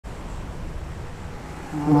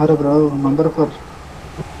மாறு bro number 4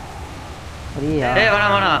 ஃப்ரீயா டேய்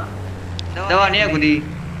வேணா தேவா நீயே குதி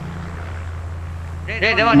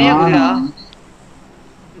டேய் தேவா நீயே குதிடா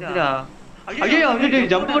குதிடா ஐயோ ஐயோ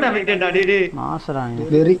ஜம்ப் பண்ண விட்டேன்டா டேய் மாசறாங்க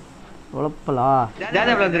வெரி உழப்பலா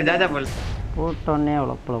ஜாஜா போல் போட்டோன்னே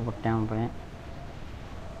உழப்பல போட்டேன் பையன்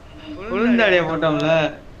உளுந்தாடியே போட்டோம்ல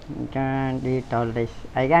You can do it all days.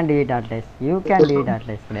 I can do it all days. You can do it all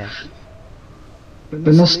days கிடையாது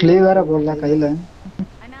இன்னும் ஸ்லீவ் வேற போடல கையில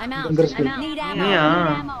I'm out. Finger sleeve Need ammo. நீயா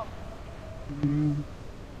Need ammo.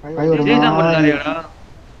 கை ஒரு ஜீஸ் தான் மாதிரி போட்டுறாருடா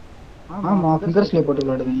ஆமா ஃபிங்கர் ஸ்லீவ் போட்டு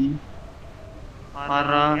விளையாடுவேன்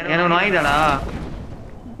ஆறா எனக்கு ஒன்று வாங்கிடாடா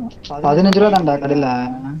 15 ரூபா தான்டா கடையில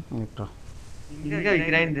விட்றா இங்க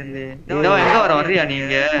விற்கிறேன் தெரியல தேவா எங்க வர்றியா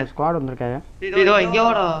நீங்க ஸ்குவாட் வந்திருக்காங்க தேவா இங்க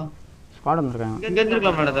வாடா ஸ்குவாட் வந்திருக்காங்க இங்க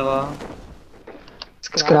இருந்திருக்கலாம்டா தேவா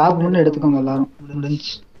ஸ்கிராப் மட்டும் எடுத்துக்கோங்க எல்லாரும்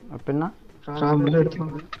முடிஞ்சு அப்படின்னா ஸ்கிராப் மட்டும்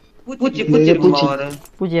எடுத்துக்கோங்க பூச்சி பூச்சி இருக்குமா வர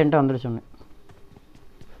பூச்சி என்கிட்ட வந்துருச்சு ஒன்று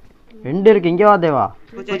 2 இருக்கு இங்கே வா தேவா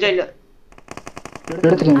பூச்சி இல்ல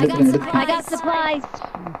எடுத்துக்கோங்க I got supplies.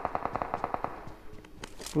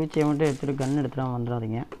 பூச்சியை மட்டும் எடுத்துட்டு கன் எடுத்துடாம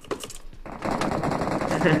வந்துடாதீங்க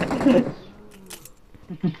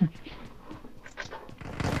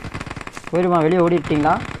போயிருமா வெளியே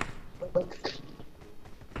ஓடிட்டீங்களா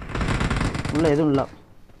உள்ள எதுவும் இல்லை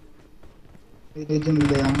எதுவும்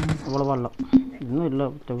இல்லையா அவ்வளோவா இல்லை இன்னும் இல்லை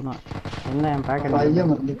தெவுனா என்ன என் பேக்கெட்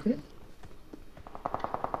ஐயம் இருந்துச்சு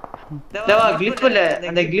தேவா கிளிப் இல்ல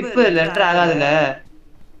அந்த கிளிப் லெட்டர் ஆகாதுல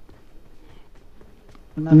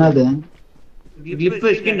என்னது கிளிப்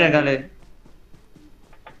ஸ்கின் இருக்கால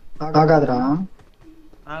ஆகாதுடா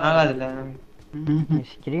ஆகாதுல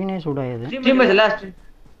ஸ்க்ரீனே சூடாகுது ஸ்ட்ரீம் பேஜ் லாஸ்ட்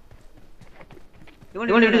இவன்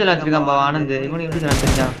எப்படி வச்சிருக்கான் பா ஆனந்த் இவன் எப்படி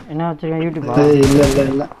வச்சிருக்கான் என்ன வச்சிருக்கேன் யூடியூபா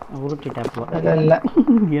இல்ல உருட்டிட்டேன் இல்ல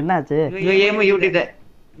என்னாச்சு இவன் ஏம்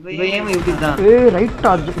யூடியூப் தான்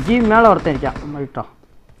ரைட்டா ஜி மேலே ஒருத்தன் இருக்கான் ரைட்டா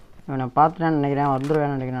இவனை பார்த்துட்டேன்னு நினைக்கிறேன்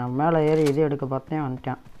வந்துடுவேன்னு நினைக்கிறேன் மேலே ஏறி இது எடுக்க பார்த்தேன்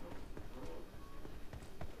வந்துட்டான்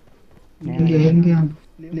எங்க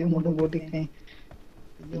லீவ் மட்டும் போட்டுட்டேன்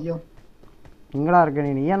ஐயோ எங்கடா இருக்க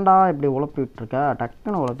நீ ஏன்டா இப்படி உழப்பிட்டு இருக்க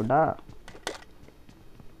டக்குன்னு உழப்பிட்டா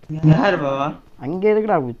யாரு பாவா அங்கே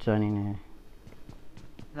எதுக்குடா குச்சா நீ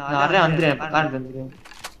நான் வரேன் வந்துறேன் கார் வந்துறேன்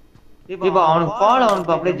இப்போ அவனுக்கு ஃபாலோ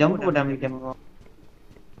அவனுக்கு அப்படியே ஜம்ப் போட்டு அமிட்டேன்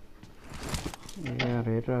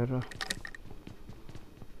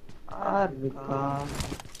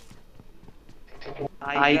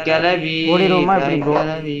ஐ கலவி ஓடிடுவோமா இப்படி bro?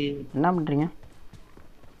 கலவி என்ன பண்றீங்க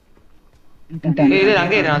இது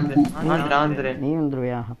அங்கே நான் வந்துறேன் நீ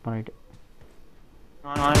வந்துருவியா அப்ப ரைட்டு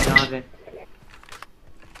நான்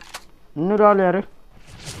இன்னொரு ஆள் யாரு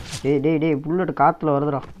டேய் புல்லட் காத்துல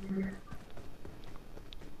வருதுடா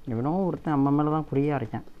இவனோ ஒருத்தன் அம்மா மேலே தான் குறியா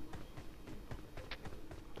இருக்கேன்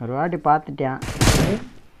ஒரு வாட்டி பார்த்துட்டேன்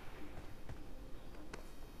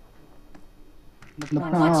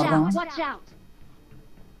Watch out. Watch out.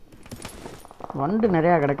 வண்டு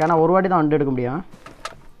நிறையா கிடக்கு ஆனால் ஒரு வாட்டி தான் வண்டு எடுக்க முடியும்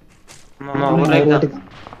ஆமா ஒரு லைக் தான்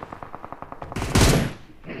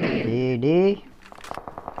டேய்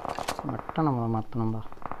மட்டனம்பா மட்டனம்பா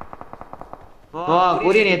வா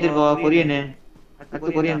கொரியன் ஏத்திட்டு போ கொரியன்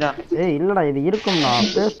அது கொரியன் தான் ஏய் இல்லடா இது இருக்கும்டா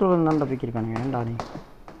ப்ளே ஸ்டோர்ல தான் தப்பிக்கிருக்கானுங்க ஏன்டா நீ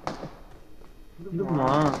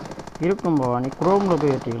இருக்குமா இருக்கும்பா நீ குரோம்ல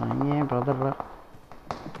போய் ஏற்றிக்கலாம் நீ ஏன் பிரதர்ல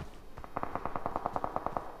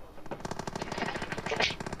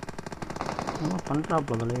என்ன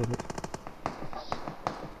பண்றாப்ல தலைவர்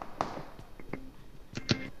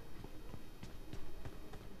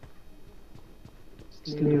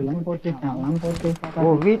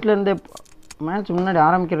ஓ வீட்டில் இருந்தே மேட்ச் முன்னாடி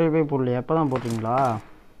ஆரம்பிக்கிறது போய் போடலையா எப்போ தான் போட்டிங்களா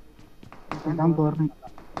தான் போறேன்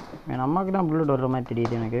என் அம்மாவுக்கு தான் புல்லட் வர்ற மாதிரி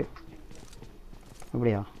தெரியுது எனக்கு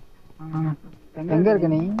அப்படியா எங்க இருக்க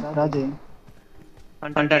நீ ராஜு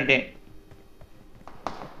கண்டன்ட்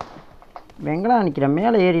எங்கடா நிற்கிறேன்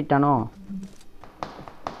மேலே ஏறிட்டானோ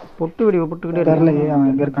பொட்டு வெடி பொட்டுக்கிட்டே தெரியலையே அவன்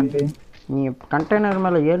எங்க இருக்கான்ட்டு நீங்கள் கண்டெய்னர்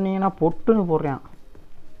மேலே ஏறினீங்கன்னா பொட்டுன்னு போடுறான்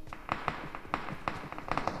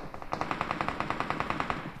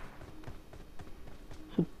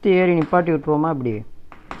சுற்றி ஏறி நிப்பாட்டி விட்டுருவோமா இப்படி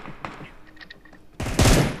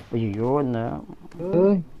ஐயோ இந்த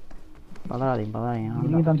பதாதீங்க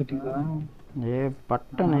நீங்க தான் சுட்டீங்களா ஏ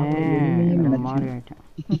பட்டனே இந்த மாதிரி ஆயிட்டேன்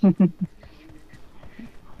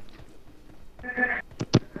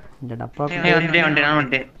இந்த டப்பா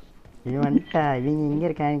வந்துட்டேன் இவன் வந்துட்டா இவங்க எங்கே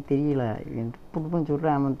இருக்கான் எனக்கு தெரியல இவன் புதுப்புன்னு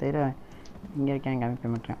சொல்கிறேன் அவன் தவிர இங்கே இருக்கான் காமிக்க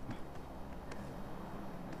மாட்டேன்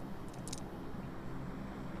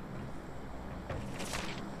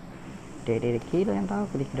டே கீழே ஏன்டா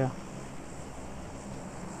குதிக்கிறா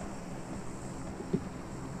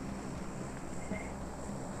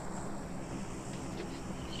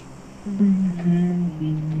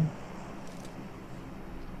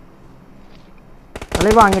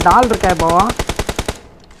தலைவா அங்கிட்ட ஆள் இருக்கா இப்போ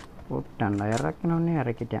போட்டேன்டா இறக்கணுன்னே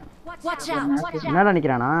இறக்கிட்டேன் Watch out! Watch out! என்னடா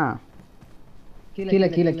நிற்கிறானா கீழே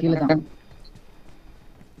கீழே கீழே தான்.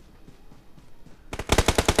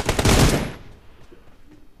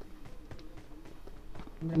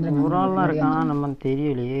 ஒரு ஆள்லாம் இருக்கானா நம்ம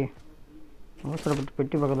தெரியலையே அவசரப்பட்டு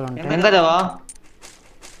பெட்டி பக்கத்தில் வந்துட்டேன் எங்க தேவா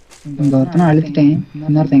இந்த ஒருத்தனை அழுத்திட்டேன்.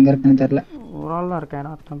 இன்னொருத்தன் எங்க இருக்குன்னு தெரியல. ஒரு ஆள் தான் இருக்கேன்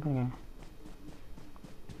அர்த்தம் பாருங்க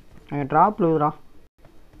அங்கே ட்ராப்பில் இருக்குதுடா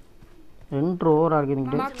 2 ஓவராக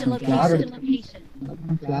இருக்குது Marked a location.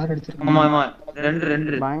 ஃபிளார் அடிச்சிருக்கான். ஆமா ஆமா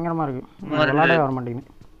ரெண்டு பயங்கரமாக இருக்குது விளாடவே வர மாட்டேங்குது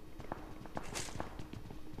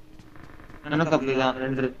எனக்கு அப்படிதான்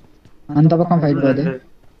 2 அந்த பக்கம் ஃபைட் போகுது.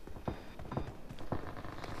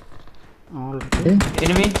 அவங்களுக்கு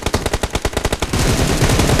எனிமி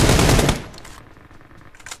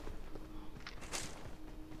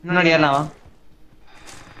முன்னாடி ஏறலாம்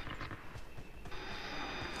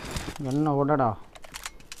என்ன விடடா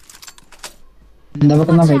இந்த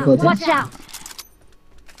பக்கம் தான் ஃபைட் போகுது. Watch out!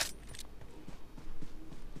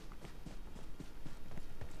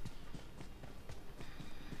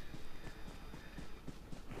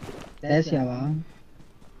 தேசியாவா?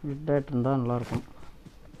 விட்டாயிட்டு இருந்தால் நல்லாயிருக்கும்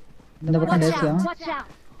இந்த பக்கம் தேசியா? Watch out!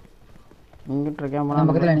 இங்கிட்ட அந்த கேமரா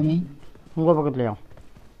பக்கத்துல enemy. உங்கள் பக்கத்துலையா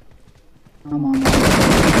ஆமா ஆமா.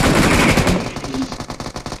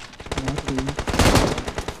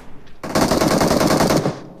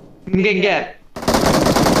 இங்க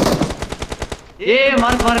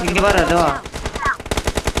மார்க் இங்க பாரு தேவா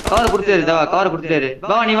கவர் கொடுத்துரு தேவா கவர் கொடுத்துரு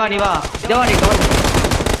வா நீ தேவா நீ கவர்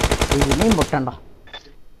இது மீன் போட்டான்டா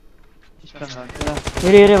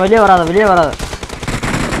இரு வெளியே வராத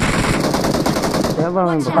சேவா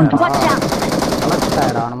மீன் போட்டான்டா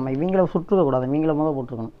கலெக்டாடா நம்ம இவங்கள சுட்டுருக்க கூடாது இவங்கள முதல்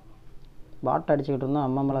போட்டுருக்கணும் பாட்டை அடிச்சுக்கிட்டு இருந்தால்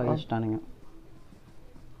அம்மா மேலே வச்சுட்டானுங்க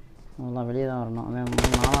அதெல்லாம் வெளியே தான் வரணும் அவன்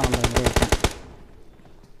 4ஆம் நம்பர் வெளியே இருக்கேன்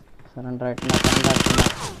சரண்டர் ஆகிட்டுனா கண்டாக்டுனா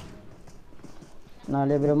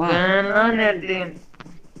 4 பேருமா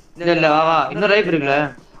இல்ல வா இன்னொரு ரைப் இருக்குல்ல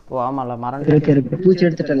ஓ ஆமாம்ல மறந்து இருக்கு. பூச்சி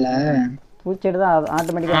எடுத்துட்டல. பூச்சி எடுத்தா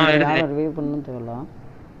ஆட்டோமேட்டிக்காக யாரும் ரிவ்யூ பண்ணணும்னு தெரியலாம்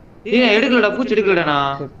ஏன் எடுக்கலடா பூச்சி எடுக்கலடா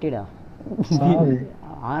செப்டிடா சாவு.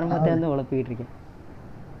 ஆரம்பத்திலேருந்து உழப்பிக்கிட்டு இருக்கேன்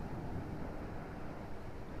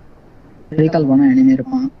ரீகால் பண்ணா enemy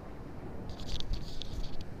இருப்பான்.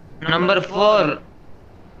 Number 4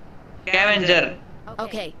 scavenger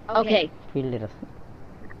Okay. ஃபீல்டு ரஸ்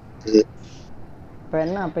இப்போ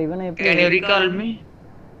என்ன அப்போ இவனை எப்படி கேன் யூ ரீகால் மீ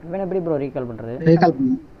இவனை எப்படி ப்ரோ ரீகால் பண்ணுறது ரீகால்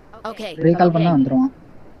பண்ணு. Okay. ரீகால் பண்ணா வந்துருவான்.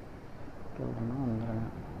 வந்துடுறேன்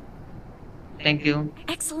தேங்க் யூ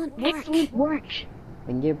Excellent work.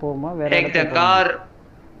 எங்கேயே போகுமா வேற டேக் தி இடத்துக்கு car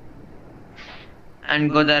and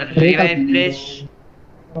go the revive place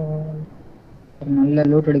ஒரு நல்ல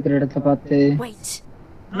லூட் எடுக்கிற இடத்தை பார்த்து. Wait.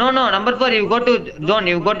 No number 4 you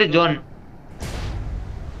go to zone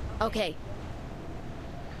Okay.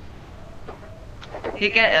 he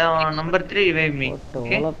can number 3 revive me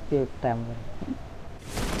okay உழப்பி விட்டேன்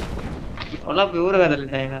ओला प्योर कर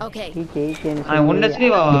लेते हैं Okay. ठीक है हां उन्नत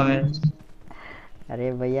नहीं बाबा अरे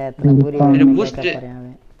भैया इतना पूरी मेरे बूस्ट कर रहे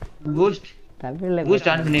हैं बूस्ट तभी ले बूस्ट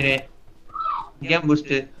ஆன் பண்ணிரே கேம்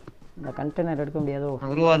பூஸ்ட் இந்த கண்டெய்னர் எடுக்க முடியாதோ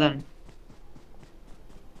உருவாதான்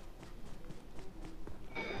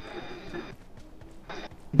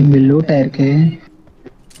இங்க லூட் ஆயிருக்கு.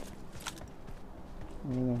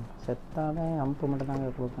 நீங்க செத்தாலே அம்பு மட்டும் தாங்க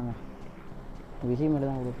கொடுப்பாங்க விசி மட்டும்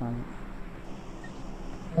தான் கொடுப்பாங்க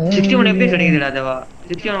 61 எப்படி அடிக்குதுடா தேவா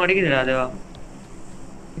 61 அடிக்குதுடா தேவா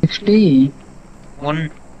 60 1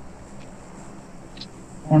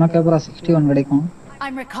 உனக்கு அப்புறம் 61 கிடைக்கும்.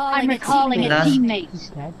 I'm recalling a teammate.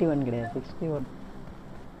 31 கிடையாது 61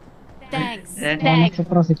 Thanks. உனக்கு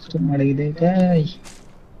அப்புறம் 61 கிடைக்குது. டேய்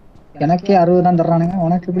எனக்கே 60 தான் தர்றானுங்க.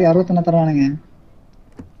 உனக்கு எப்படி 61 தர்றானுங்க?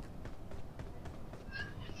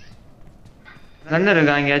 கண்ணு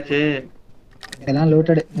இருக்கா எங்கயாச்சு எல்லாம்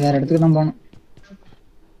லூட்டட். வேற இடத்துக்கு தான் போகணும்.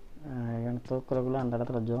 எனக்கு தூக்குறதுக்குள்ள அந்த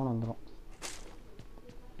இடத்துல ஜோன் வந்துடும்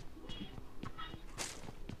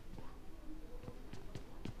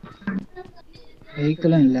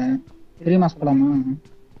வெஹிக்கிளும் இல்ல. 3 மாஸ் போலாமா?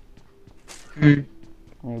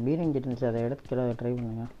 நீங்கள் பீரிங் கிட்ட இருந்துச்சு அதை எடுத்து கீழே ட்ரை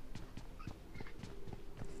பண்ணுங்க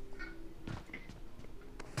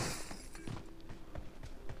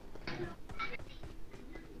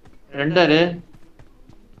ரெண்டாரு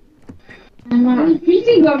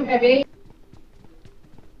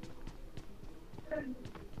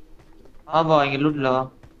ஆபா இங்க லூட்ல வா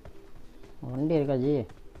வண்டி இருக்கா ஜி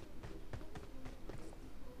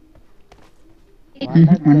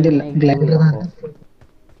வண்டி இல்ல. கிளைடர் தான்.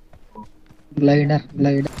 கிளைடர்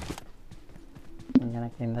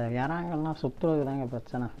எனக்கு இந்த இறாங்கெல்லாம் சுற்றுறது தாங்க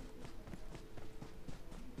பிரச்சனை.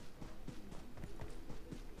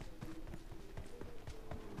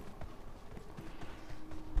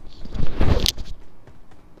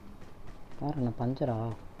 வேறு என்ன பஞ்சரா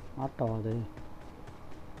ஆட்டோவா அது?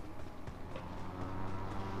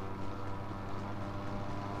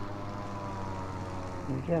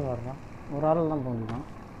 இங்கே வர்றான் ஒரு ஆள் தான் போகணும்.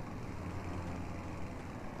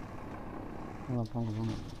 போங்க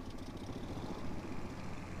போங்க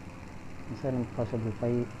சார். பாசிபிள்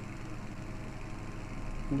பை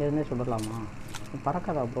இங்கேருந்தே சுடலாமா?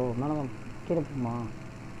 பறக்காதா ப்ரோ? மேலே கீழே போமா?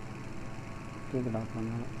 கேட்குதா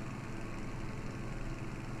மேலே?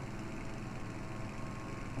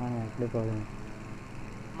 எப்படி போகுது?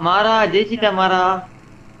 மாறா ஜெயிச்சிட்டா மாறா.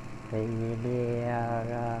 கையிலே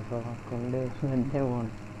கொண்டு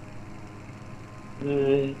போகணும்.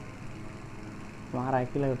 மாறா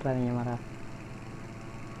கீழே விட்டுறாதீங்க மாறா.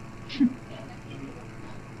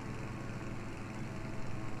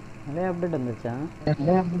 நிறைய அப்டேட் வந்துச்சா?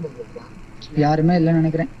 யாருமே இல்லைன்னு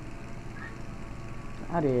நினைக்கிறேன்.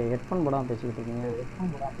 யாரு ஹெட்ஃபோன் போடாமல் பேசிக்கிட்டு இருக்கீங்க?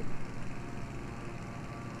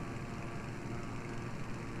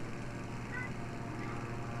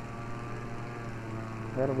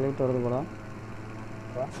 வேறு லைட் வருது போல.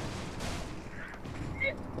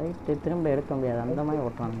 லைட்டு திரும்ப எடுக்க முடியாது, அந்த மாதிரி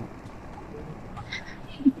ஓட்டுறாங்க.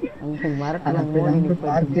 அங்கே மரத்தில்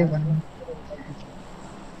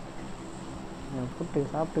கூட்டு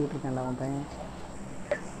சாப்பிட்டுக்கிட்டு இருக்கேன்டா அவன் பையன்.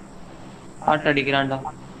 ஆட்ட அடிக்கிறான்டா.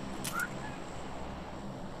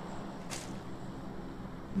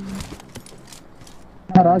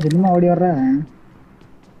 ராஜ் இன்னும் ஓடி வர்ற?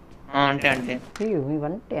 வந்துட்டேன். நீ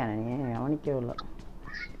வந்துட்டியா? நீ அவனிக்கவே இல்லை.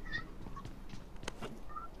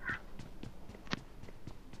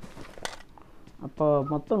 அப்போ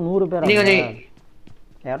மொத்தம் 100 பேரா?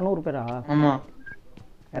 200 பேரா? ஆமா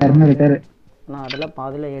 200 பேர். நான் அதில்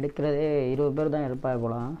பாதியில் எடுக்கிறதே 20 பேர் தான் எடுப்பா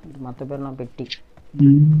போல. மற்ற பேர்லாம் பெட்டி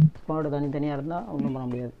ஸ்குவாடு தனித்தனியாக இருந்தால் ஒன்றும் பண்ண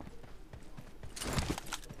முடியாது.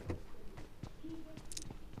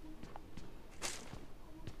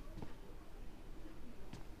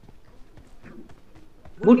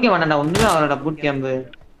 பூட் கேம்ப் வேண்டாம்டா, ஒண்ணுமே ஆகலடா பூட் கேம்ப்.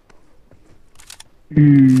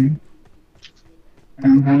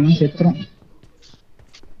 செத்துறோம்.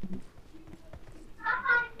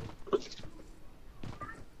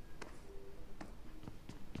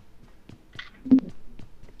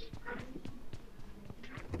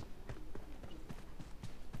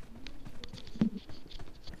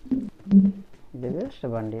 இது வேஸ்ட்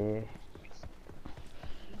பாண்டி.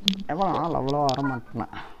 எவ்வளோ நாள் அவ்வளோ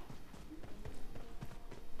வரமாட்டேன்.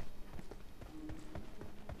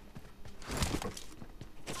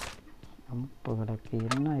 அம்பு கிடக்கு.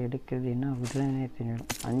 என்ன எடுக்கிறது என்ன விடுறதுனே தெரியும்.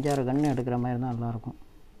 5-6 கன்று எடுக்கிற மாதிரி தான் நல்லாயிருக்கும்.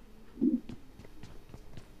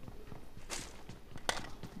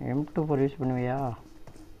 M24 யூஸ் பண்ணுவியா?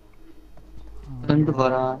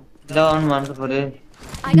 போறா டவுன் வந்து போடு.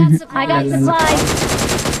 I got supplies.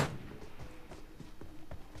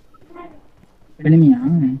 எனிமியா?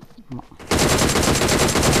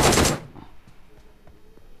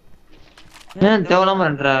 ஏன் தேவலாம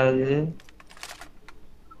பண்றா இது?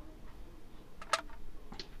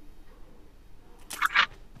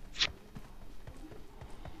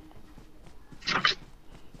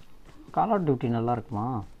 கால் ஆஃப் டியூட்டி நல்லா இருக்குமா?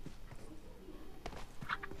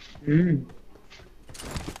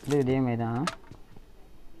 இது இதே மாதிரி தான்.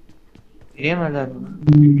 இதே மாதிரி தான்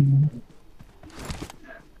இருக்கும்.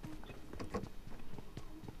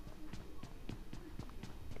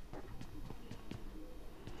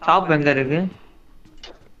 ஷாப் எங்க இருக்கு?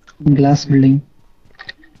 கிளாஸ் பில்டிங்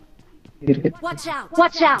இருக்கு.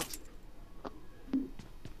 Watch out.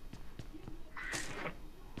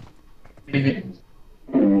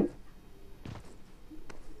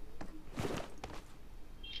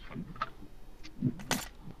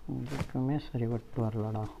 இதுக்குமே சரி பட்டு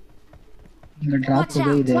வரலடா. இங்க டிராப்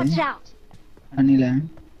போகுது தண்ணில.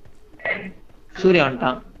 சூர்யா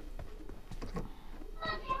வந்துட்டான்.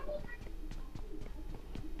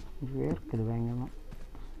 வேர்க்குது பயங்கரமா.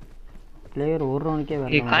 பிளேயர் ஒரு ரவுண்டுக்கே வேற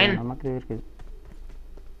நமக்கு வேர்க்குது.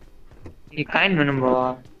 காயின் வேணும் ப்ரோ.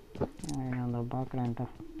 அந்த பார்க்கலான்ட்டா.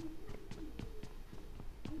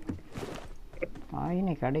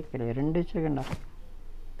 காயினே கிடைக்கல. 2 செகண்டா.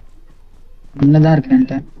 ஒண்ணுதான் இருக்கு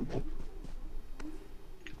என்கிட்ட.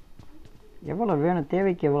 எவ்வளவு வேணும்?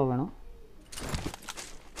 தேவைக்கு எவ்வளவு வேணும்?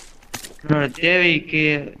 என்னோட தேவைக்கு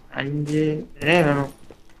 5 நிறைய வேணும்.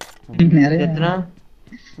 நிறைய எத்தனை?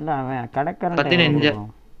 இல்லை அவன் கடைக்காரன் 10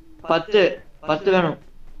 வேணும்.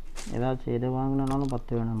 ஏதாச்சும் எது வாங்கினாலும்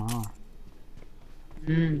 10 வேணுமா?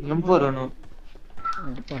 M4 வேணும்.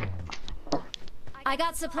 I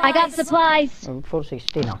got supplies. I got supplies.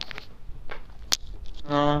 M416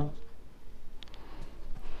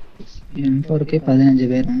 M4க்கு 15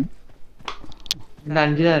 பேர். இந்த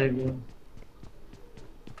 5 தான் இருக்கு.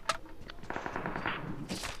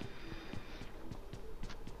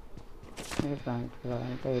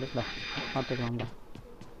 இருக்குடா பார்த்துக்கலாம்டா.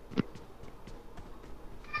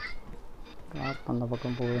 அந்த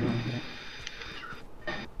பக்கம் போகுதுன்னு நினைக்கிறேன்.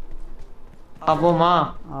 அப்போமா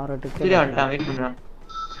 6 சரி டிக்கெட் வந்துட்டான், வெயிட் பண்றான்.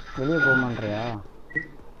 வெளியே போகமான்றியா?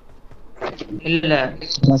 இல்ல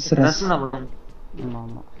ரஸ் ரஸ் நான் பண்ணுவேன். ஆமாம்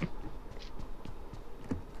ஆமாம்.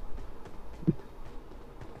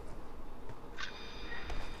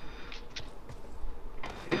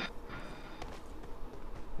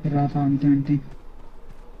 வந்து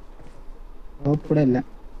ஹோப் கூட இல்ல.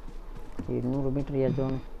 200 மீட்டர்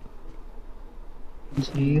ஏஜோன்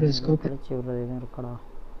ஜீரோ ஸ்கோப். கழிச்சு விடுறது எதுவும் இருக்கடா?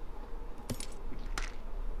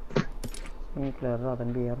 வீட்டில் ஏறா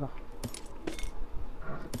தம்பி ஏறா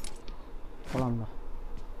போலாம்டா.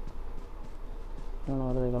 இன்னும்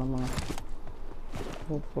வருது கிளம்புங்க.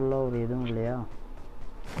 ஃபுல்லாக ஒரு எதுவும் இல்லையா?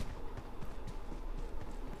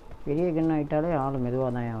 பெரிய கன் ஆகிட்டாலே ஆள்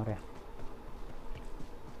மெதுவாக தான் ஏன் வரேன்.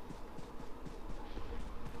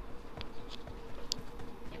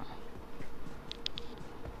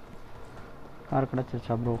 Car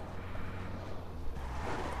கிடச்சிருச்சா bro?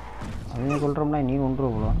 அவங்க சொல்கிறோம்னா நீ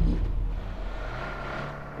ஒன்று ப்ரோ.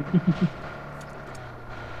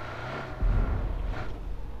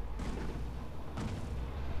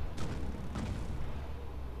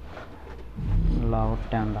 நல்லா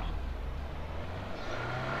விட்டேன்டா.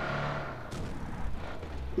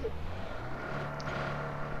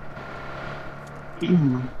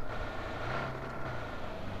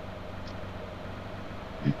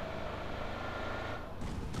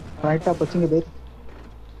 ரைட்டா பச்சிங்க பேர்.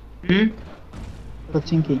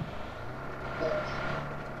 பச்சிங்கி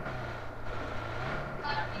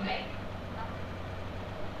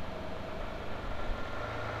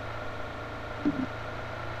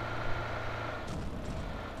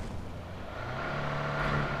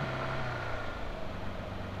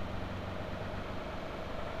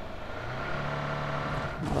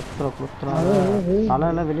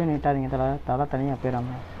தலையெல்லாம் வெளியே நீட்டாதீங்க. தலை தனியாக போயிடாம.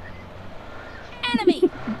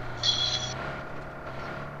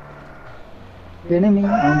 எனிமி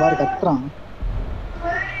அவன் பாரு கத்துறான்.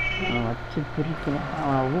 அவன் வச்சு பிரிக்கணும்.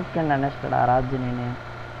 அவனை ஊக்கன்னு நினைச்சிட்டடா ராஜினின்னு.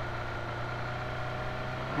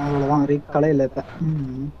 அவ்வளோதான் கலையில் இப்போ.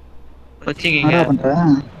 வச்சிங்க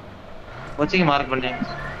பண்ணுறேன் வச்சிங்க மார்க் பண்ணேன்.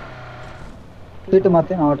 வீட்டு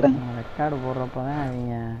மாற்றி நான் ஓட்டுறேன். ரெக்கார்டு போடுறப்ப தான்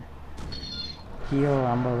அவங்க ஜியோ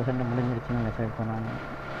 50% முடிஞ்சிருச்சுன்னு மெசேஜ் பண்ணாங்க.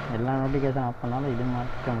 எல்லா நோட்டிஃபிகேஷன் ஆஃப் பண்ணாலும் இது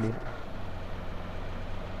மாற்றிக்க முடியும்.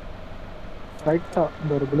 ரைட்டா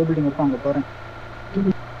இந்த ஒரு குளோ பில்டிங் இருக்கும், அங்கே போகிறேன்.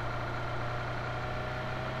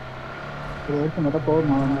 இது வரைக்கும் மட்டும்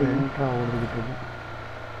போகுமா? நீட்டாக ஓடிக்கிட்டு இருக்கு.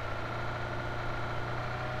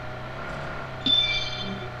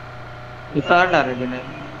 இப்போ இருக்குன்னு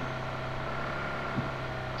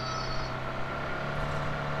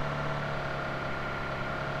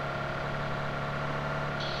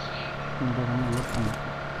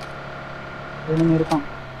இருக்கான்.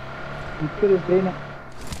 நிற்கிறது ட்ரெயினு.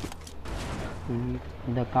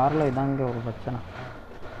 இந்த காரில் இதாங்க ஒரு பிரச்சனை.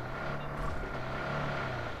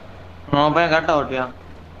 பையன் கரெக்டாக ஓட்டியா?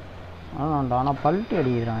 ஆனால் பல்ட்டி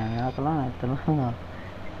அடிக்கிறான். எனக்கெல்லாம் இதெல்லாம்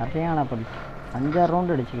சரியான பல்ட்டி. 5-6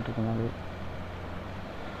 ரவுண்டு அடிச்சுக்கிட்டு இருக்கும்போது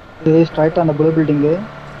ஸ்ட்ரைட்டாக அந்த ப்ளூ பில்டிங்கு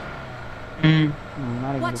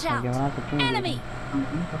முன்னாடி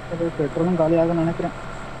பெட்ரோலும் காலியாகும்னு நினைக்கிறேன்.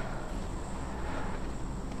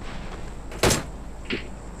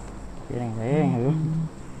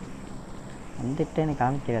 வந்துட்டேன்னு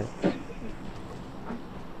காமிக்கிறாரு.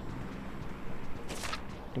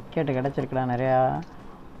 டிக்கெட்டு கிடச்சிருக்குடா நிறையா.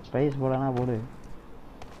 ப்ரைஸ் போடனா போடு.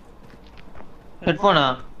 ஹெட்ஃபோனா?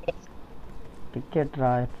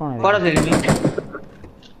 டிக்கெட்ரா ஹெட்ஃபோன்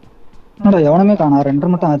என்னடா எவனுமே காணா.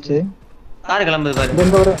 2 மட்டும் ஆச்சு. கார் கிளம்புது பாரு.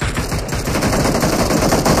 எங்க ஒரு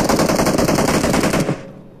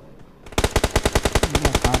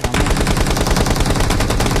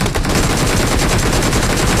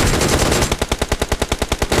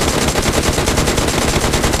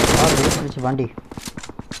வண்டி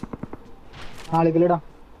 4 கிலோடா.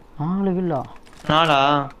 4 கிலோ 4ஆ?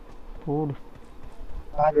 போடு.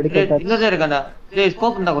 இன்னொரு இருக்காண்டா. டேய்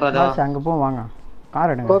ஸ்கோப் இருந்தா கூடாதா? அங்க போ வாங்க.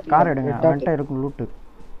 கார் எடுங்க. அவன்ட்ட இருக்கும் லூட்.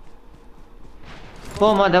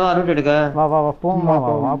 போமா தேவா ரூட் எடுக்க. வா போமா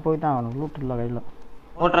வா போய் தான் அவனுக்கு லூட் இல்ல கையில.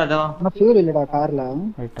 ஓட்றா தேவா. நான் ஃபியூல் இல்லடா கார்ல.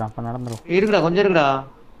 ரைட் அப்ப நடந்துரும். இருக்குடா கொஞ்சம் இருக்குடா.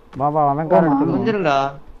 அவன் கார் எடுத்து கொஞ்சம் இருக்குடா.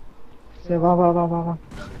 சரி வா.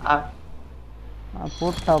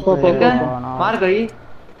 போட்டா எங்க மார்க் அடி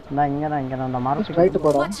இங்க தான் அந்த மார்க் ஸ்ட்ரைட்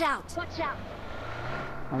போடா. Watch out! Watch out!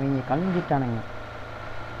 அவங்க கலஞ்சிட்டானுங்க.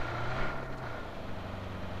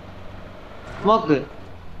 ஸ்மோக்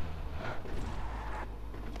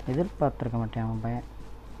எதிர்பார்த்திருக்க மாட்டேன் அவன் பையன்.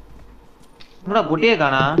 என்னடா பொட்டியே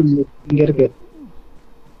காணா? இங்க இருக்கு.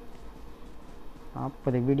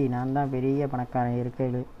 40 பிடி. நான் தான் பெரிய பணக்காரன்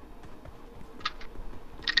இருக்கிறது.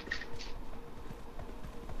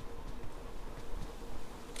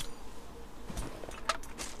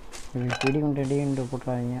 பிடி கொண்டு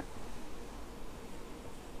போட்டுறாதீங்க.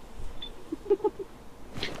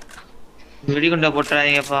 வெடிகுண்டா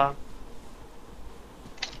போட்டுறாதீங்கப்பா.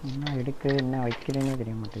 என்ன எடுக்க என்ன வைக்கிறேன்னே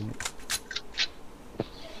தெரிய மாட்டேங்குது.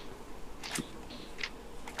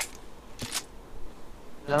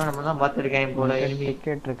 நம்ம தான் பார்த்துருக்கேன் போல.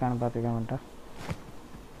 டிக்கெட் இருக்கான்னு பார்த்துக்க மாட்டேன்.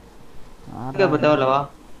 தேவையில்லவா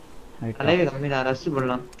தலைவே கம்மி தான். ரஷ்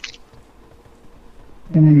பண்ணலாம்.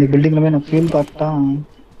 இந்த பில்டிங்ல போய் நான் ஃபியூல் பார்த்தா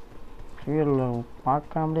ஃபியூல்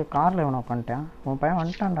பார்க்காமலே காரில் இவனை உட்காந்துட்டேன். உன் பையன்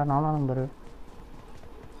வந்துட்டான்டா. 4ஆம் நம்பரு.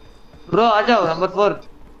 ப்ரோ ஆஜா நம்பர் 4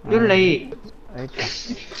 ஃபியூல் நை. ரைட்டா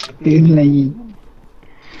ஃபியூல் நை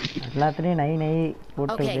எல்லாத்துலேயும் நை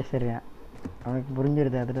போட்டு பேசுறேன். அவனுக்கு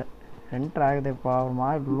புரிஞ்சிருது. அதில் சென்டர் ஆகுதுப்பா. ஒரு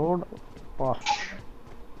மாதிரி லோடு பா.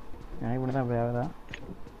 எனக்கு இப்படி தான் போய் ஆகுதா?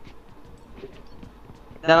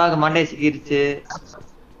 தேவாக மண்டே சிக்கிருச்சு.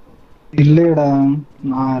 இல்லையடா,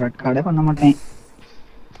 நான் ரெக்கார்டே பண்ண மாட்டேன்.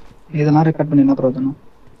 இதெல்லாம் ரெக்கார்ட் பண்ணி என்ன பிரயோஜனம்?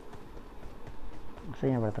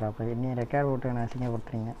 அசிங்கப்படுத்துறாப்ப என்னைய ரெக்கார்ட் போட்டு என்ன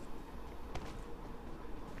அசிங்கப்படுத்துறீங்க?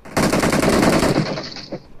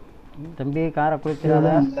 தம்பி காரை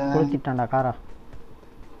குளிச்சிடாத. குளிச்சிட்டான்டா காரா.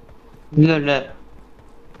 இல்ல இல்ல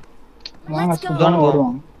வாங்க சுதான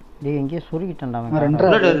வருவான். டேய் எங்கேயோ சுருக்கிட்டான்டா அவன்.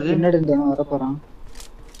 பின்னாடி இருந்து வர போறான்.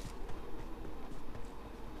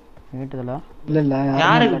 வீட்டுல இல்ல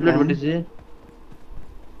யாருக்கு புல்லட் பட்டுச்சு?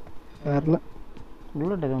 வரல.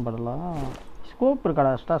 புல்லட் எதுவும் படல. ஸ்கோப்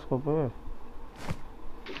இருக்காடா? எக்ஸ்ட்ரா ஸ்கோப்பு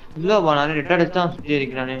இல்லப்பா. நான் ரெட் அடிச்சு தான் சுற்றி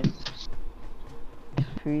இருக்கிறானே.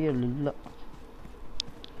 ஃபியூல் இல்ல.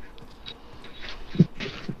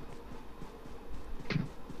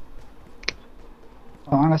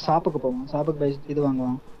 வாங்க ஷாப்புக்கு போவோம். ஷாப்புக்கு போய் இது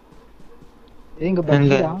வாங்குவோம். எங்க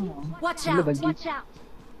பக்கியா? Watch இல்ல out! பக்கி. Watch out!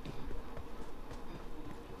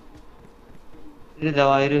 இது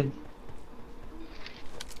தேவா இரு.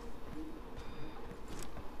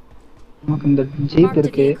 நமக்கு இந்த ஜீப் Mark the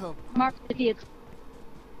இருக்கு. vehicle. Mark the vehicle.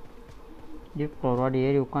 Jeep ஒரு வாடி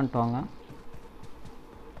ஏறி உட்காந்துட்டு வாங்க.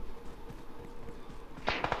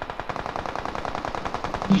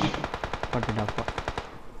 பட்டுடாப்பா.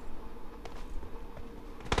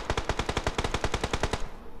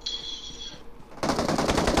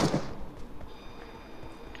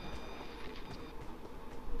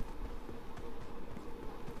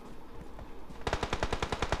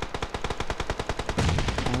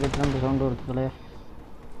 அங்கிட்டு சவுண்ட் வருதுல.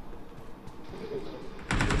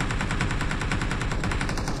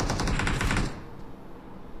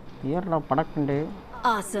 ஏறா படக்குண்டு.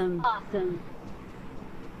 Awesome. Awesome.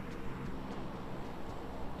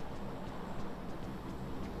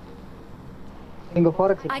 இங்க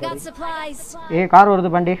forex I got supplies. Car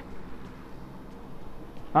வருது பாண்டி.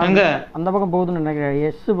 எங்க? அந்த பக்கம் போகுதுன்னு நினைக்கிறேன்.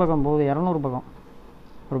 எஸ் பக்கம் போகுது. 200 பக்கம்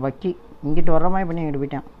ஒரு பக்கி. இங்கிட்டு வர்ற மாதிரி பண்ணி இங்கிட்டு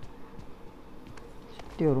போயிட்டான்.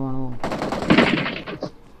 சுற்றி வருவானோ?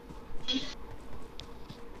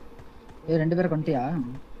 ரெண்டு பேரும் கொண்டியா?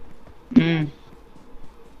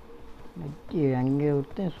 பக்கி அங்கே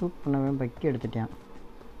ஒருத்தன் ஷூட் பண்ணவே பக்கி எடுத்துட்டான்.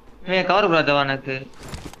 கவர் பண்ணாதவா எனக்கு.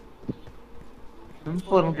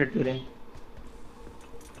 M4 மட்டும் எடுத்துக்கிறேன்.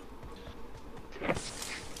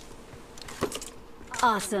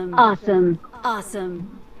 Awesome. Awesome. Awesome.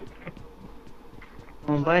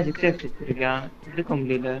 அவன் பாய் 6x வச்சிருக்கான். எடுக்க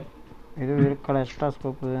முடியல. இது இருக்கடா. எக்ஸ்ட்ரா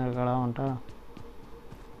ஸ்கோப் இருக்கடா வந்துட்டா.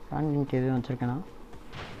 கான்விங்க் எதுவும் வச்சிருக்கேனா?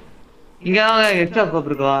 இங்க தான் எக்ஸ்ட்ரா ஸ்கோப்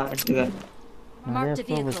இருக்குவா எடுத்துக்க. நிறைய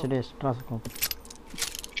ஸ்கோப் வச்சுட்டு எக்ஸ்ட்ரா ஸ்கோப்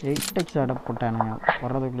 8x அடப் போட்டானுங்க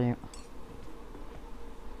வர்றதுக்குள்ளேயும்.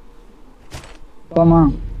 போமா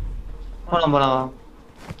போலாம்.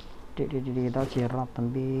 ஏதாச்சும் ஏறான்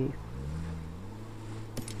தம்பி.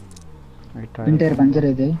 இன்டர் பஞ்சர்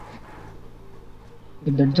இது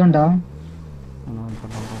டெட் ஜோன்டா.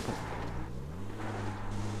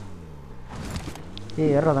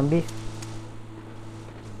 ஏறா தம்பி.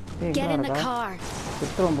 Get in the car.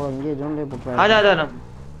 சுத்தம் போ. இங்கே ஜோன்லேயே போட்டு. आजा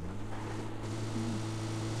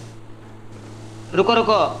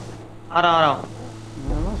रुको आ रहा हूँ.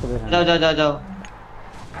 जाओ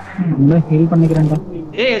நான் ஹீல் பண்ணிக்கிறேன்டா.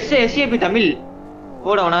 ஏய் SAP Tamil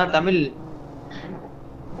போடவனா Tamil.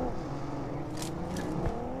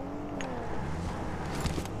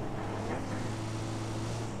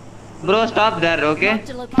 Bro, stop there, okay?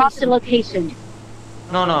 Marked a location.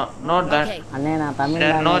 No, no, not that. Okay. அண்ணே நான் There தமிழ்ல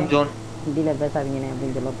no zone. ஹிந்தியில் பேசாதீங்கண்ணே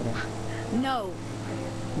அப்படின்னு சொல்ல போகிறேன். No.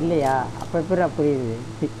 இல்லையா? அப்போ எப்படா புரியுது?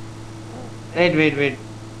 Wait.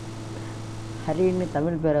 ஹரின்னு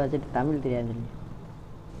தமிழ் பேரை வச்சுட்டு தமிழ் தெரியாது.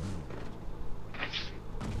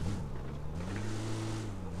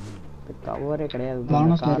 கவரே கிடையாது.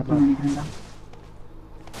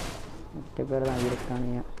 எட்டு பேர் தான்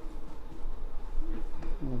இருக்கானுங்க.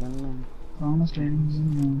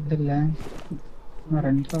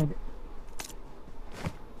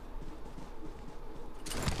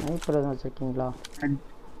 ஸ்னைப்பர் எதுவும் வச்சிருக்கீங்களா?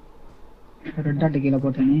 ரெட் டாட் கீழே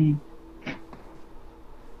போட்டேனே.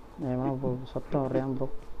 ஏன்னா ப்ரோ சத்தம் வரையான் ப்ரோ.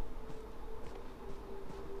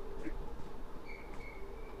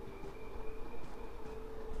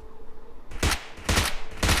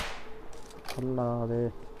 சொல்லாது.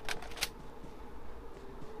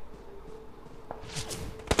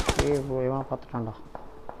 ப்ரோ இவன் பார்த்துட்டான்டா.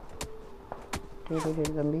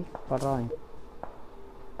 தம்பி படுறான்.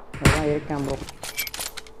 அதான் இருக்கேன் ப்ரோ.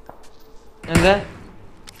 எங்க?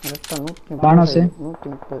 கரெக்டாக 130.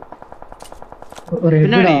 ஒரு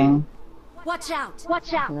பின்னாடி. Watch out.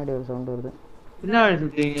 பின்னாடி ஒரு சவுண்ட் வருது. பின்னாடி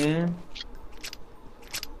சுட்டீங்க.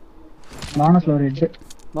 பானஸ்ல ஒரு ஹெட்.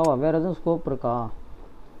 பாவா வேற எதுவும் ஸ்கோப் இருக்கா?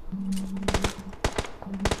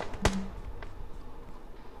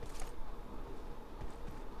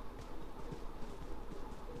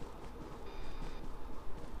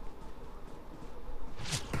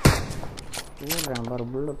 ஒரு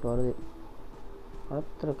புல்லட் வருது.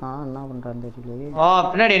 படுத்துருக்கான், என்ன பண்றான்னு தெரியலையே.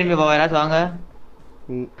 பின்னாடி எனிமி பாவா, யாராச்சும் வாங்க.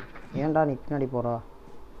 ஏன்டா நீ பின்னாடி போறா?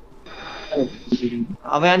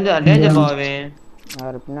 அவன் அந்த டேஞ்சர் பாவே.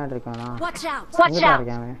 யாரு பின்னாடி இருக்கானா? Watch out.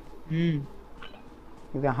 இருக்கான் அவன்.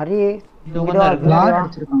 இவன் ஹரி பிளாக்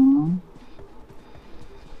அடிச்சிருக்கான்.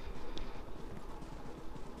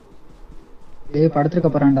 டேய் படுத்துக்க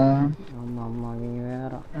போறான்டா. ஆமா நீ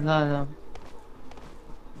வேற. அதான்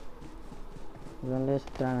இவன்லே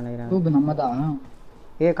சுத்துறான் நினைக்கிறேன். தூக்கு நம்மதான்.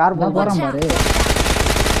 கார் போறான் பாரு.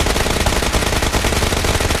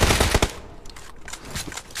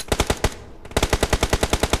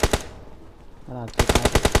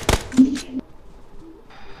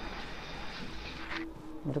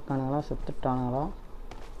 இருக்கானுங்களா செத்துட்டானுங்களா?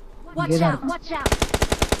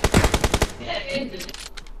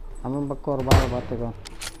 அவன் பக்கம் ஒரு பாலை பார்த்துக்கோ.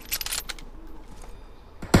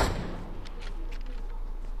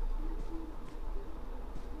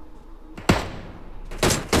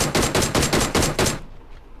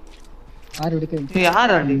 யார் இருக்கு?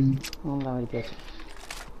 யார் அடி? அவன்தான் வெடிக்காச்சு.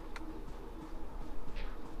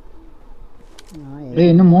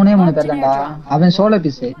 இன்னும் 3 பேர்தான்டா. அவன் சோலோ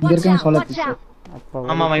பீஸ். இங்க இருக்கவன் சோலோ பீஸ்.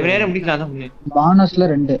 ஆமா இவன் நேரா முடிக்கலாம் தான். பானஸ்ல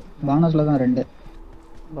 2. பானஸ்ல தான் 2.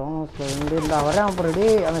 பானஸ்ல 2 இல்ல வரேன் அப்புறம்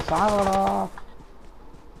டேய் அவன் சாகடா.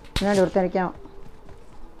 பின்னாடி ஒருத்தன் இருக்கான்.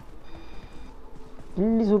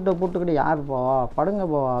 கில்லி சூட்டை போட்டுக்கிட்டு யார் போவா? படுங்க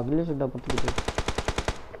போவா. கில்லி சூட்டை போட்டுக்கிட்டு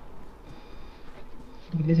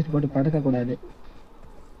கில்லி சூட் போட்டு படுக்க கூடாது.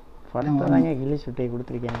 படுத்தாங்க கில்லி சூட்டை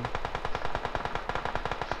கொடுத்துருக்கேன்.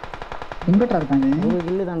 இன்வெர்டர் இருக்காங்க. ஒரு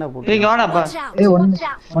கில்லி தான்டா போட்டு. நீங்க வாடாப்பா.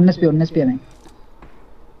 1 SP அவன்.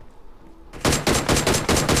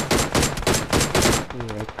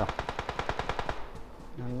 ரைட்டா.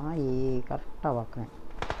 நான் கரெக்டா பார்க்கறேன்.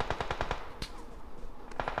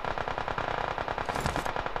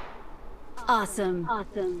 Awesome.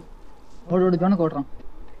 ஓடு தான ஓடுறான்.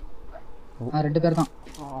 2 பேர் தான்.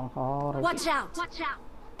 Watch out.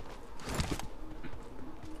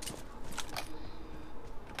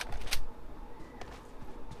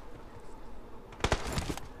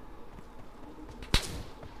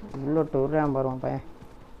 புல்லட் விடுறான் பாருவான் பையன்.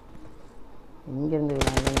 இங்கேருந்து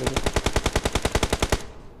விடாங்க.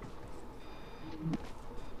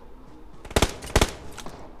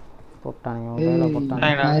 போட்டானுங்க.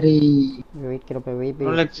 வைக்கிறப்ப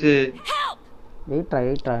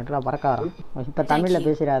வெயிட்ரா பறக்காரா. இப்போ தமிழில்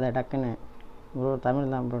பேசுகிறாத டக்குன்னு. ப்ரோ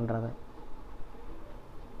தமிழ் தான் ப்ரோன்றத.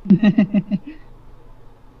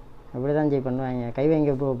 அப்படிதான் ஜெய் பண்ணுவாங்க. கை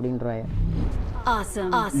வைங்க ப்ரோ அப்படின்றவாங்க.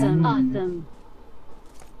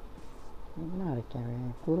 என்ன இருக்கேன்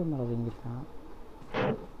கூறு மேலே வைங்கிருக்கான்.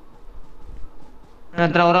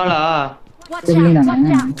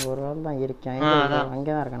 ஒரு ஆள் தான் இருக்கேன்.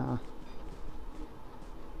 அங்கே தான் இருக்கானா?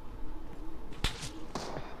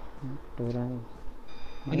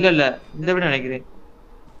 இல்ல இந்த விட நினைக்கிறேன்.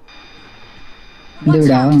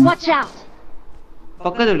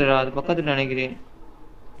 பக்கத்து விடுறா, அது பக்கத்துல நினைக்கிறேன்.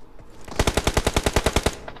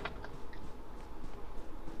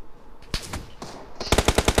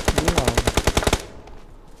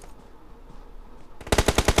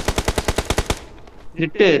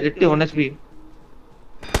 Red 1 HP.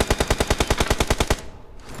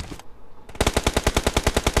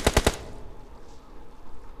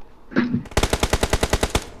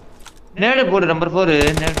 நேடு போடு நம்பர் 4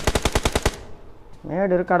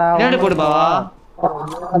 நேடு இருக்காடா நேடு போடு பாவா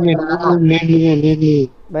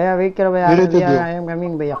பையா வைக்கிற பையா ஐ அம்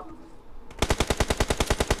கமிங் பையா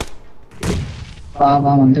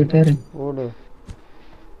வா வந்துட்டே இரு ஓடு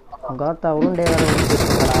காத்தா உருண்டே வர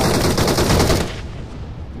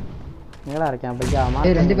எங்கடா இருக்கேன் பையா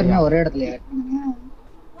டேய் ரெண்டு பேருமே ஒரே இடத்துலயா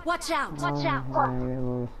Watch out! Watch out!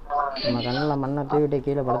 நம்ம கண்ணுல மண்ணை தூவிட்டு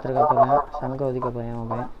கீழே படுத்துருக்க போறேன் சங்க ஒதுக்க போறேன்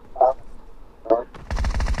அவன் பையன்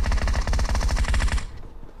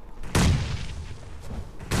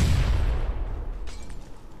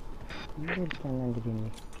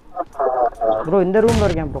ப்ரோ இந்த ரூம்ல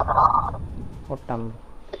இருக்கேன் ப்ரோ போட்டான்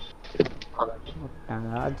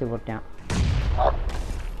ஆச்சு போட்டான்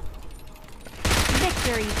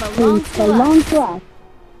Victory belongs to us.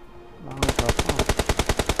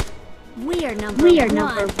 We are number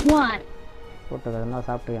one. போட்டுக்கிறதுனா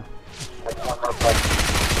சாப்பிட்டுக்க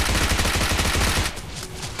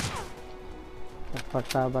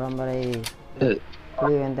பட்டா பரம்பரை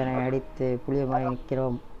புலிவேந்தனை அடித்து புளியமாய்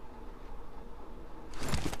நிற்கிறோம்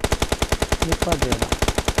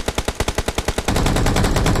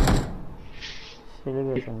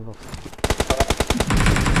செலிப்ரேஷன் ப்ரோ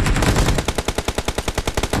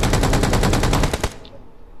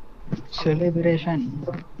செலிப்ரேஷன்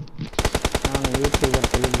நானும் யூடியூபர்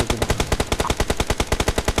செலிபிரிட்டி தான்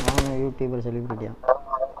நானும் யூடியூபர் செலிபிரிட்டியா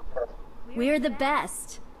We're the best.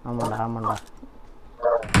 ஆமாண்டா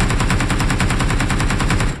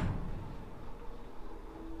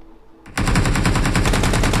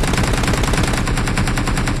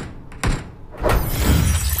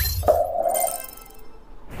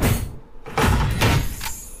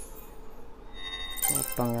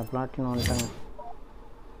பிளாட்டினம் வந்துட்டாங்க